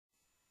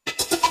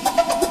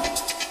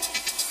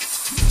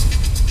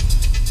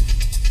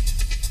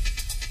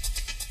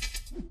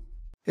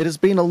It has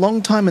been a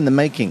long time in the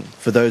making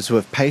for those who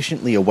have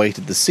patiently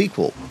awaited the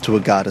sequel to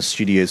Agata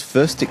Studio's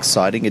first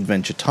exciting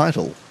adventure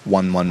title,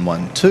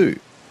 1112,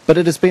 but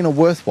it has been a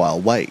worthwhile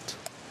wait.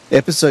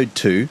 Episode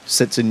 2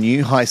 sets a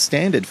new high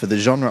standard for the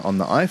genre on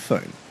the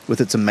iPhone,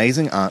 with its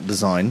amazing art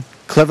design,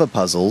 clever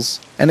puzzles,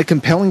 and a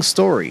compelling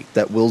story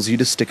that wills you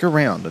to stick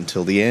around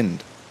until the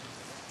end.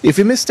 If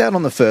you missed out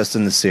on the first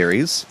in the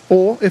series,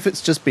 or if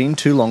it's just been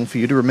too long for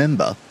you to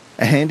remember,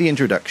 a handy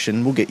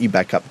introduction will get you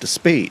back up to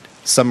speed,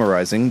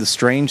 summarising the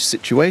strange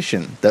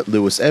situation that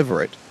Lewis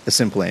Everett, a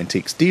simple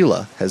antiques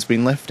dealer, has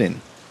been left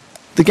in.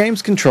 The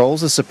game's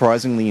controls are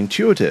surprisingly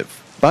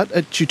intuitive, but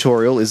a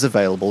tutorial is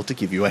available to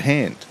give you a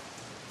hand.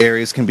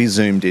 Areas can be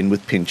zoomed in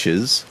with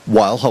pinches,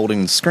 while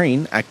holding the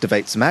screen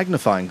activates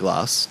magnifying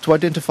glass to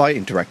identify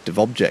interactive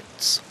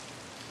objects.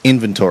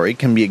 Inventory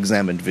can be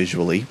examined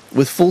visually,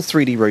 with full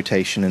 3D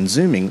rotation and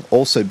zooming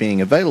also being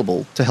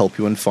available to help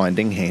you in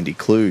finding handy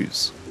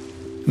clues.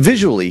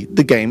 Visually,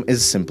 the game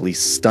is simply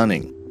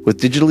stunning,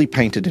 with digitally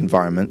painted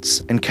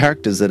environments and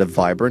characters that are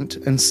vibrant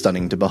and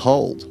stunning to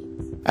behold.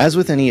 As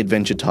with any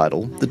adventure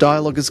title, the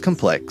dialogue is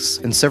complex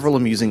and several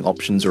amusing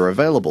options are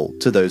available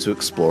to those who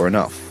explore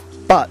enough.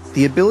 But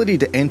the ability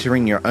to enter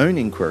in your own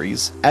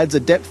inquiries adds a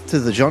depth to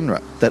the genre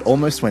that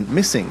almost went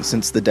missing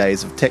since the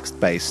days of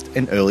text-based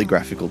and early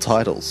graphical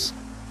titles.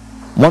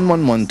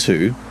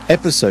 1112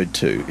 Episode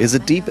 2 is a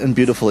deep and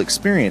beautiful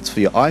experience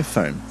for your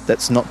iPhone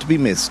that's not to be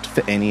missed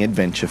for any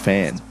adventure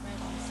fan.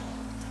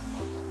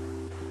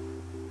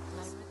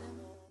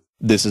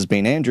 This has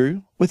been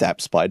Andrew with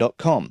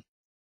AppSpy.com.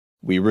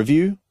 We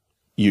review,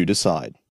 you decide.